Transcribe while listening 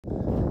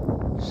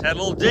Just had a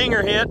little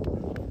dinger hit.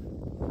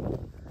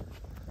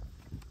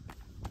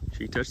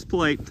 She touched the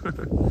plate.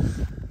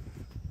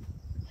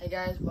 Hey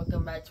guys,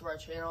 welcome back to our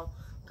channel.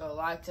 Go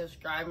like,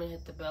 subscribe, and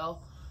hit the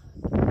bell.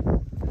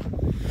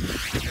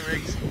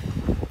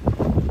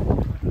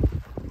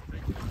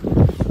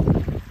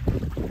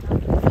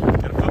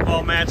 Got a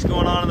football match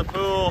going on in the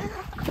pool.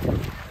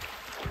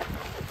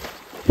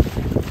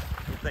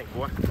 Think,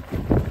 boy.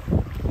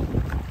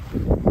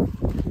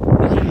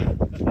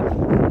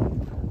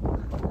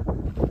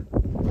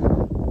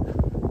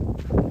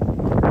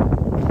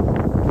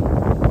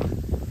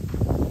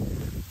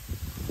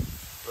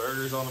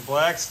 Burgers on the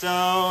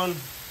Blackstone.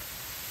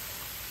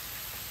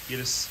 Get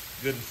us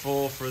good and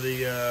full for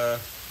the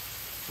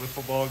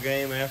wiffle ball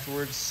game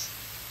afterwards.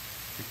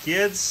 The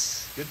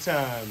kids, good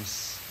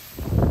times.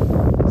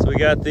 So we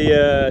got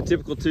the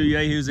typical two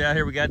yahoos out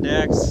here. We got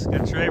Dax,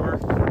 got Traver.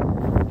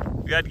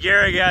 We got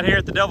Gary out here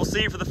at the Double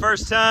C for the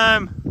first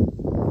time.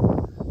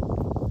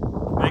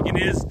 Making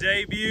his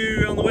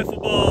debut on the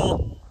wiffle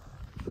ball.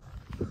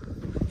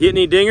 Hit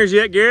any dingers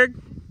yet, Garrick?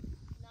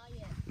 Not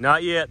yet.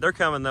 Not yet. They're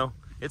coming though.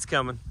 It's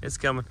coming. It's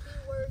coming.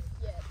 Keyword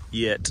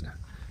Yet.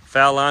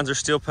 Foul lines are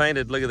still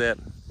painted. Look at that.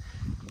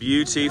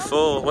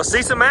 Beautiful. Let's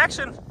see some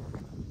action.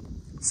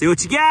 See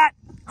what you got.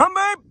 Hum,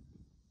 babe.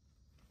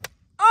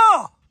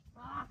 Oh!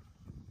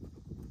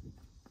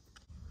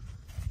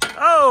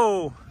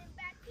 Oh!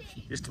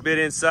 Just a bit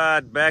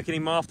inside, backing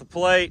him off the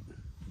plate.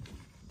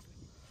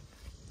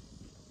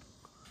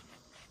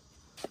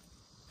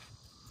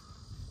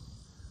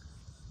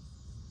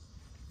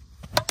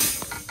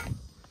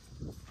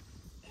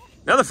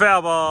 Another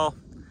foul ball.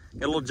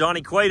 Got a little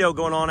Johnny Cueto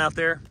going on out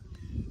there.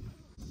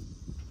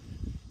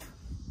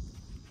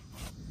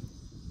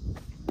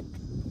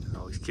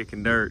 Oh, he's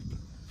kicking dirt.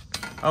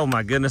 Oh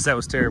my goodness, that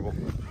was terrible.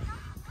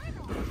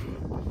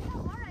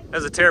 That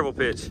was a terrible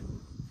pitch.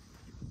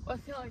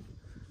 What's going?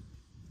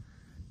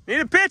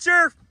 Need a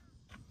pitcher.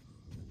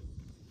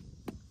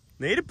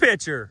 Need a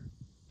pitcher.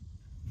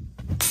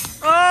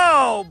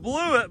 Oh,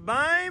 blew it,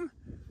 Bame.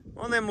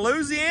 One of them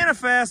Louisiana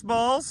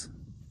fastballs.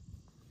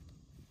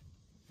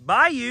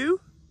 By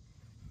you.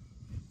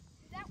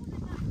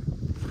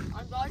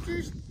 On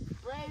Dodgers,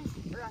 Braves,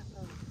 Red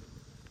Sox.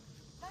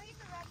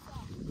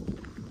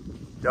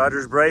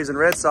 Dodgers, Braves, and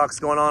Red Sox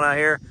going on out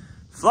here.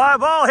 Fly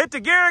ball hit to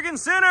Garrigan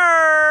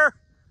center.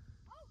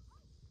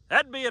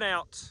 That'd be an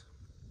out.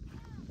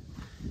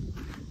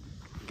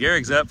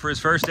 Garrick's up for his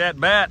first at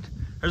bat.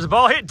 There's a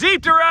ball hit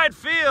deep to right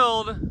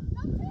field.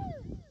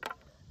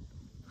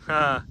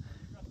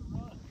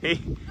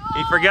 He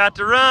forgot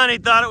to run. He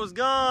thought it was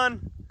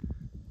gone.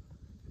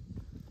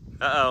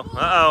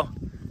 Uh-oh.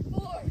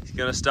 He's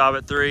gonna stop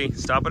at 3.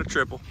 Stop at a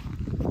triple.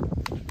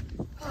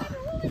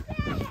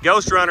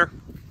 Ghost runner.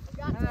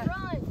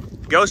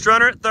 Ghost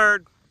runner at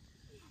 3rd.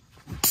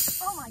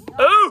 Oh my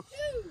God. Ooh!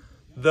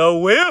 The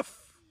whiff.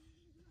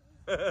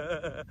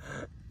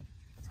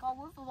 It's called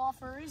wiffle ball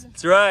for a reason.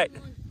 That's right.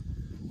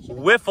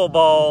 Wiffle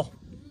ball.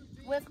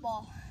 Whiff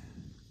ball.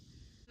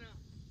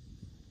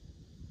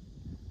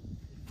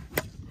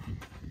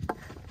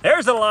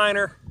 There's a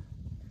liner.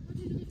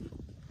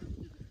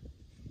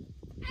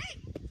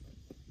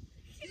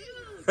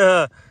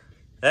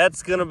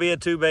 That's going to be a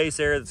 2-base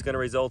error that's going to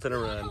result in a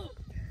run.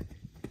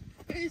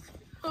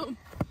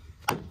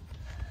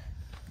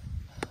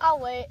 I'll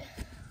wait.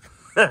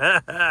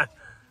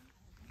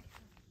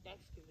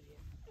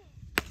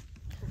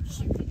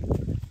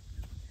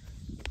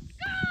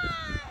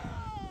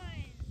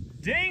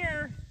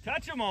 Dinger.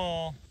 Touch them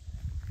all.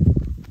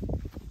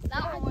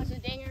 That one was a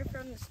dinger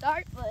from the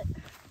start, but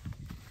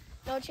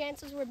no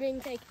chances were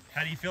being taken.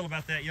 How do you feel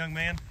about that, young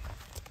man?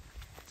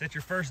 Is that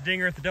your first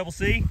dinger at the Double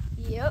C?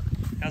 Yep.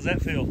 How's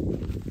that feel?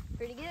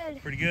 Pretty good.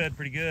 Pretty good,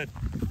 pretty good.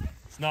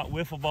 It's not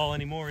wiffle ball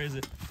anymore, is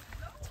it?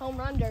 It's home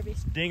run derby.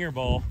 It's dinger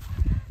ball.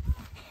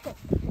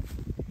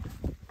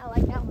 I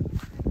like that one.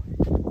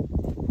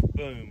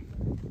 Boom.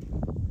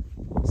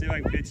 See if I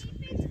can pitch.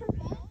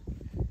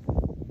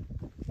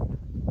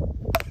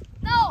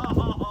 No!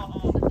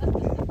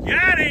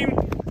 Got him!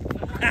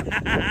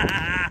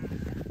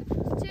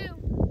 2.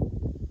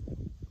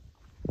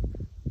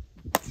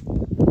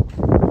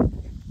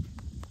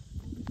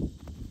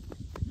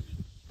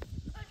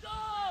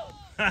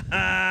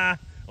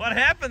 What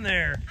happened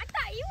there? I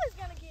thought you was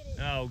gonna get it.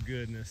 Oh,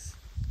 goodness.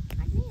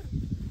 I did.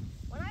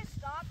 When I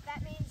stop,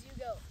 that means you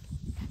go.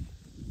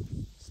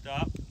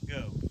 Stop,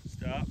 go.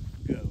 Stop,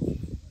 go.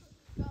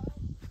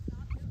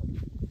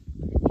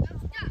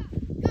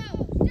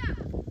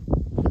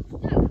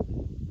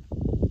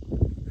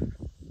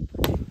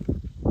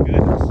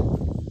 Goodness.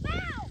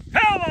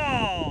 Foul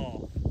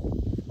ball!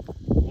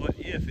 What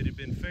if it had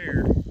been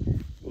fair?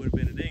 It would have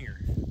been a dinger.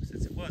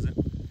 Since it wasn't,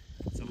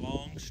 it's a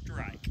long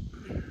strike.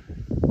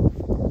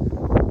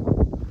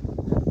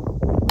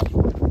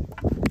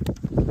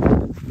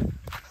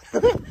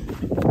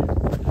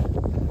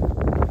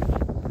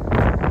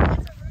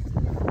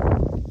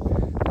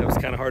 That was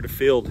kind of hard to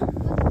field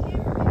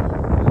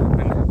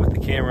with the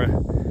camera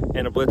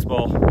and a blitz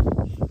ball.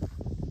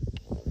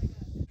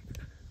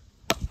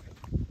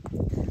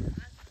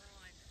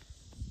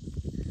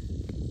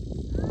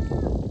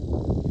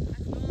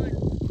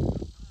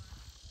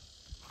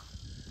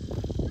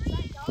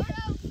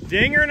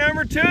 Dinger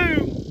number 2.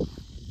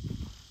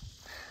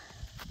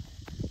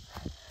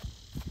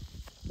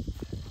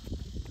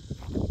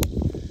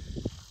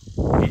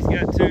 He's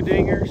got 2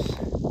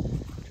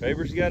 dingers.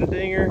 Traver's got a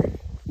dinger.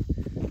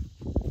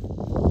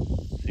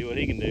 See what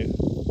he can do.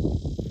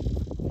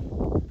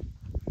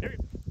 There.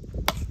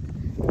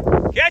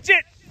 Catch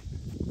it!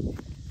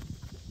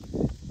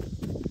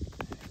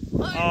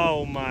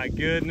 Oh my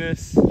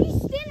goodness.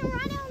 He's standing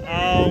right down there.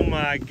 Oh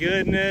my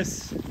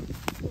goodness. I'm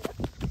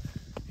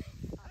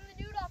the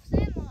dude off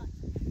Sandlot.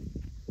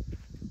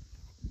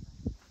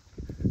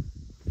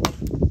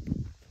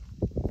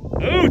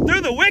 Ooh,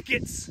 through the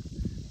wickets.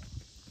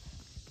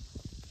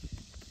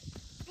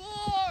 4.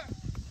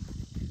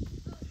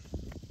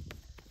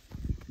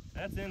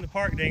 That's in the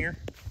park dinger.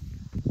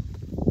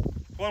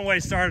 One way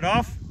to start it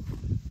off.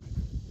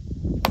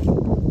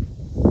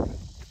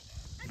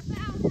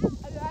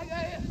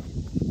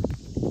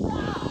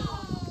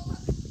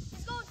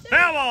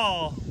 Foul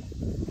ball!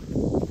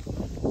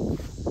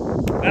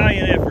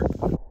 Valiant effort.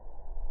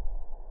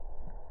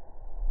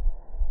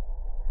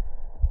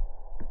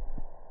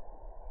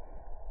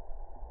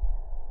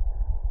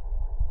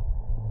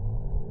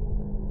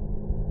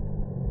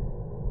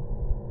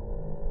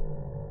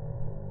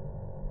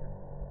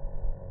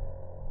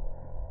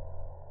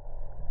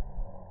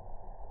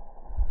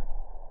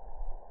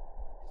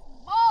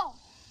 Ball.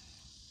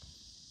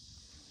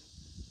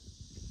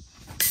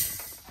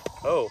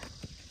 Oh,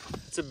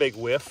 it's a big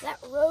whiff. That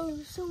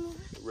rose somewhere.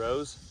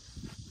 Rose.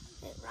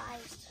 It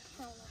rised.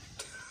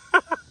 I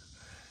don't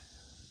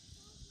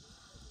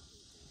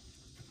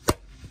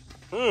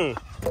know. I'm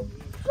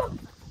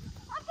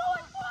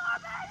going for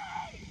it,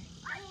 baby!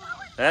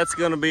 That's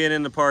gonna be an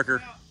in the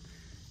Parker.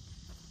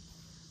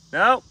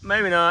 No,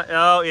 maybe not.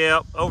 Oh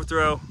yeah,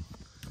 overthrow.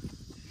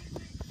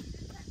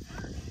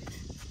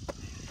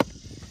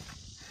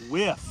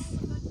 Whiff.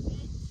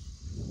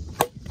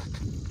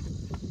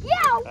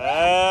 Yeah.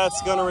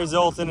 That's gonna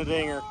result in a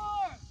dinger.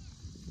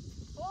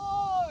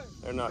 4.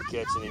 They're not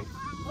catching him.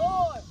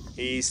 4.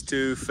 He's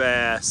too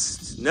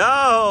fast.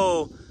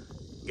 No!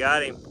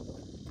 Got him.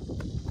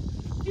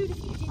 Dude, if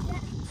you did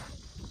that.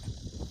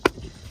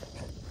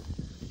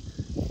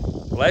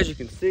 Well, as you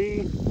can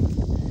see,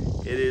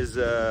 it is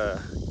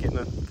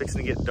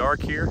fixing to get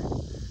dark here,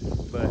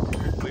 but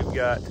we've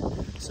got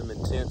some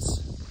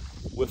intense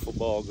wiffle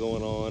ball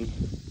going on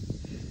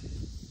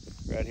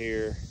right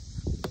here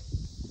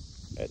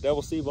at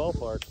Double C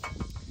Ballpark.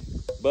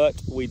 But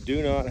we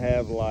do not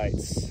have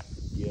lights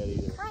yet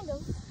either. Kind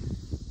of.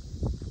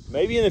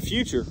 Maybe in the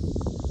future.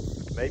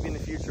 Maybe in the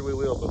future we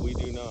will, but we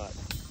do not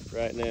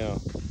right now.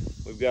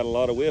 We've got a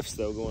lot of whiffs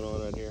though going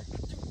on right here.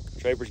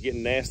 Traper's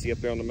getting nasty up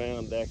there on the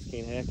mound. Dax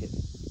can't hack it.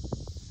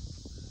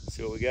 Let's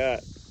see what we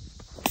got.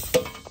 That's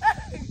 2.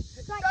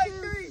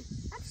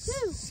 That's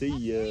 2. See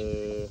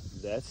ya.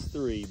 That's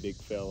 3, big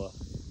fella.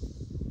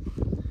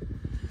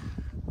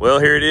 Well,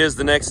 here it is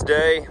the next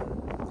day.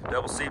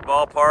 Double C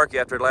Ballpark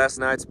after last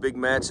night's big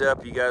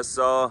matchup. You guys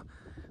saw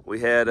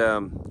we had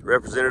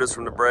representatives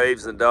from the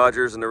Braves and the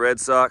Dodgers and the Red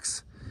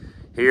Sox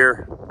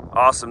here.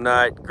 Awesome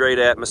night, great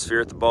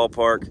atmosphere at the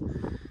ballpark.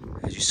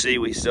 As you see,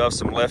 we still have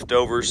some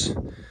leftovers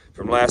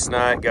from last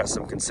night. Got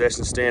some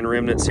concession stand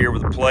remnants here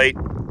with the plate.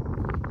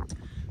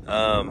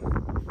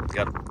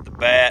 Got the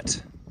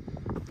bat,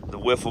 the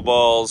wiffle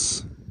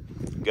balls.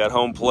 Got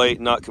home plate,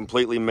 not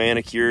completely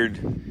manicured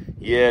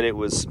yet. It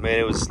was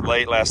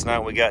late last night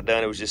when we got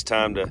done. It was just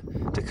time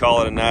to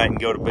call it a night and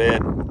go to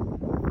bed.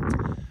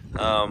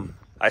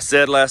 I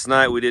said last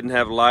night we didn't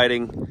have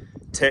lighting.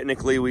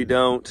 Technically we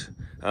don't.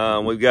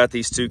 We've got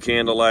these 2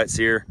 candle lights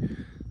here.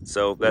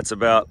 So that's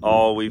about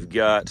all we've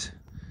got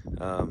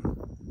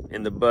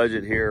in the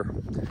budget here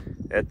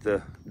at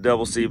the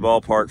Double C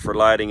Ballpark for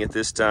lighting at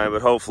this time.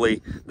 But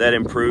hopefully that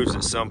improves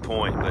at some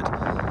point. But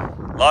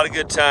a lot of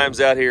good times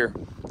out here.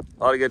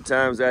 A lot of good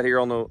times out here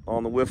on the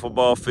wiffle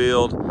ball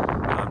field.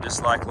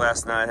 Just like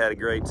last night, had a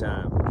great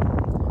time.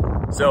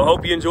 So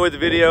hope you enjoyed the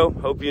video.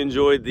 Hope you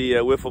enjoyed the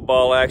wiffle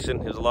ball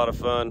action. It was a lot of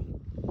fun.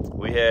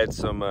 We had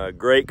some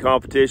great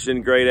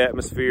competition, great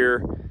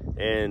atmosphere,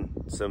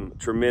 and some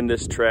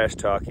tremendous trash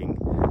talking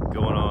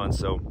going on.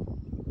 So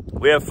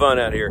we have fun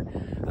out here.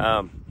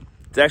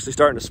 It's actually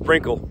starting to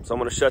sprinkle, so I'm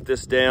going to shut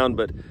this down.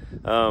 But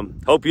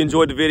hope you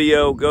enjoyed the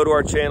video. Go to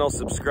our channel,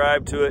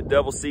 subscribe to it,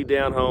 Double C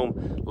Down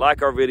Home.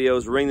 Like our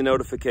videos, ring the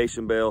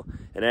notification bell.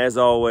 And as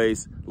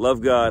always,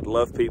 love God,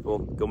 love people,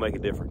 go make a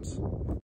difference.